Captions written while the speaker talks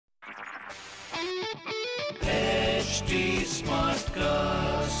HT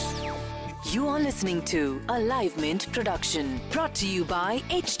Smartcast. You are listening to a Live Mint production brought to you by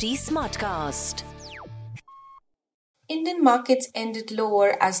HT Smartcast. Indian markets ended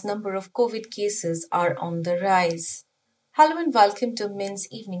lower as number of COVID cases are on the rise. Hello and welcome to Mint's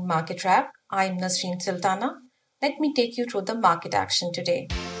Evening Market Wrap. I'm Nasreen Sultana. Let me take you through the market action today.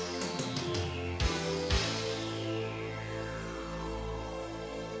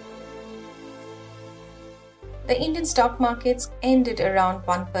 The Indian stock markets ended around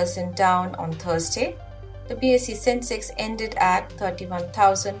 1% down on Thursday. The BSE Sensex ended at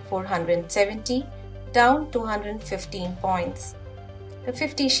 31,470, down 215 points. The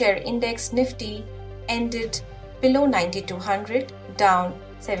 50-share index Nifty ended below 9,200, down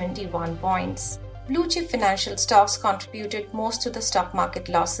 71 points. Blue chip financial stocks contributed most to the stock market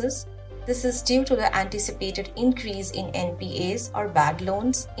losses. This is due to the anticipated increase in NPAs or bad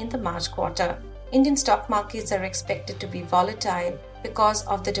loans in the March quarter. Indian stock markets are expected to be volatile because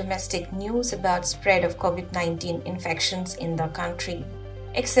of the domestic news about spread of COVID-19 infections in the country.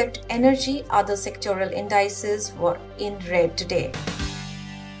 Except energy, other sectoral indices were in red today.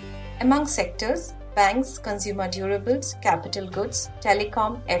 Among sectors, banks, consumer durables, capital goods,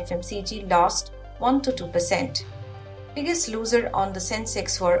 telecom, FMCG lost 1 to 2%. Biggest loser on the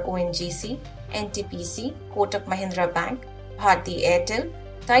Sensex were ONGC, NTPC, Kotak Mahindra Bank, Bharti Airtel,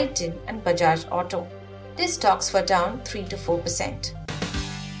 Titan and Bajaj Auto. These stocks were down 3 to 4%.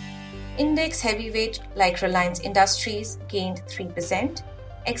 Index heavyweight like Reliance Industries gained 3%.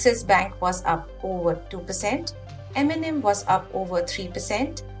 Axis Bank was up over 2%. M&M was up over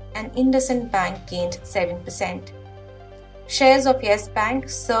 3% and IndusInd Bank gained 7%. Shares of Yes Bank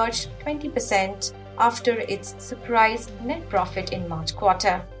surged 20% after its surprise net profit in March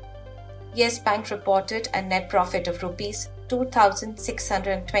quarter. Yes Bank reported a net profit of rupees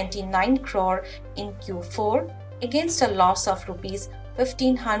 2,629 crore in Q4 against a loss of rupees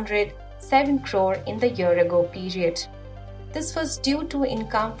 1,507 crore in the year-ago period. This was due to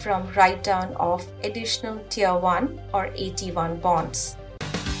income from write-down of additional Tier 1 or AT1 bonds.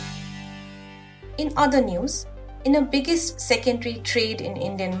 In other news, in a biggest secondary trade in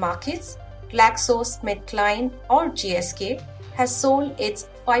Indian markets, GlaxoSmithKline or GSK has sold its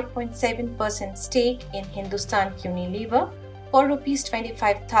 5.7% stake in Hindustan Unilever for Rs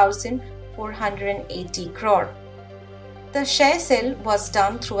 25,480 crore. The share sale was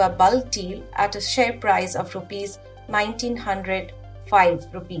done through a bulk deal at a share price of Rs 1,905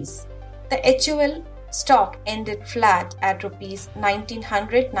 rupees. The HUL stock ended flat at Rs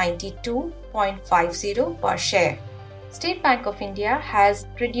 1,992.50 per share. State Bank of India has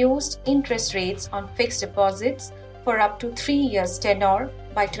reduced interest rates on fixed deposits for up to 3 years tenor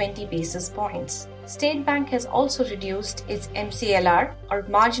by 20 basis points. State Bank has also reduced its MCLR or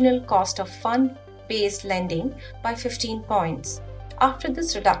marginal cost of fund-based lending by 15 points. After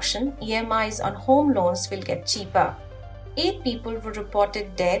this reduction, EMIs on home loans will get cheaper. 8 people were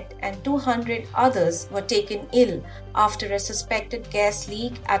reported dead and 200 others were taken ill after a suspected gas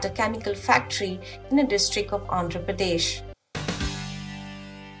leak at a chemical factory in a district of Andhra Pradesh.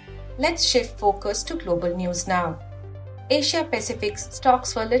 Let's shift focus to global news now. Asia Pacific's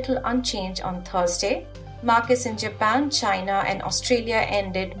stocks were little unchanged on Thursday. Markets in Japan, China and Australia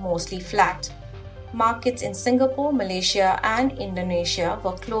ended mostly flat. Markets in Singapore, Malaysia and Indonesia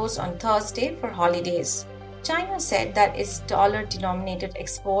were closed on Thursday for holidays. China said that its dollar-denominated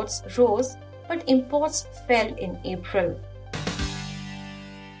exports rose, but imports fell in April.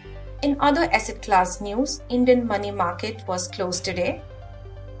 In other asset class news, Indian money market was closed today.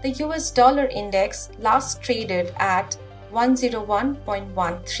 The US dollar index last traded at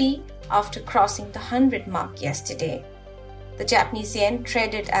 101.13 after crossing the 100 mark yesterday. The Japanese yen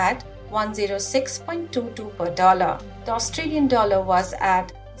traded at 106.22 per dollar. The Australian dollar was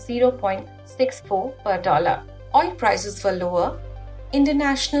at 0.64 per dollar. Oil prices were lower.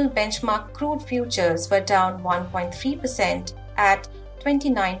 International benchmark crude futures were down 1.3% at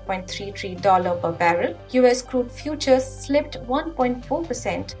 $29.33 per barrel. US crude futures slipped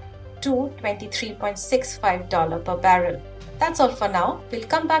 1.4% to $23.65 per barrel. That's all for now. We'll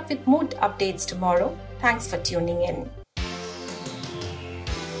come back with more updates tomorrow. Thanks for tuning in.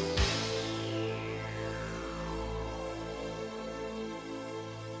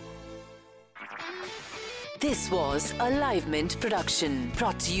 This was a Live Mint production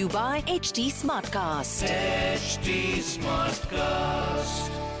brought to you by HT Smartcast. HT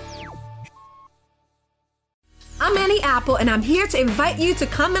Smartcast. I'm Annie Apple, and I'm here to invite you to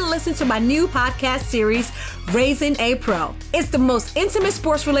come and listen to my new podcast series, Raising a Pro. It's the most intimate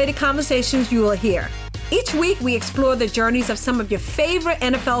sports-related conversations you will hear. Each week, we explore the journeys of some of your favorite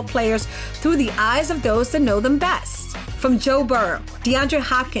NFL players through the eyes of those that know them best. from Joe Burrow, DeAndre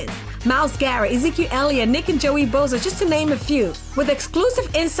Hopkins, Myles Garrett, Ezekiel Elliott, Nick and Joey Bosa, just to name a few. With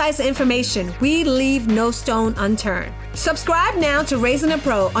exclusive insights and information, we leave no stone unturned. Subscribe now to Raising a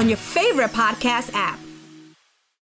Pro on your favorite podcast app.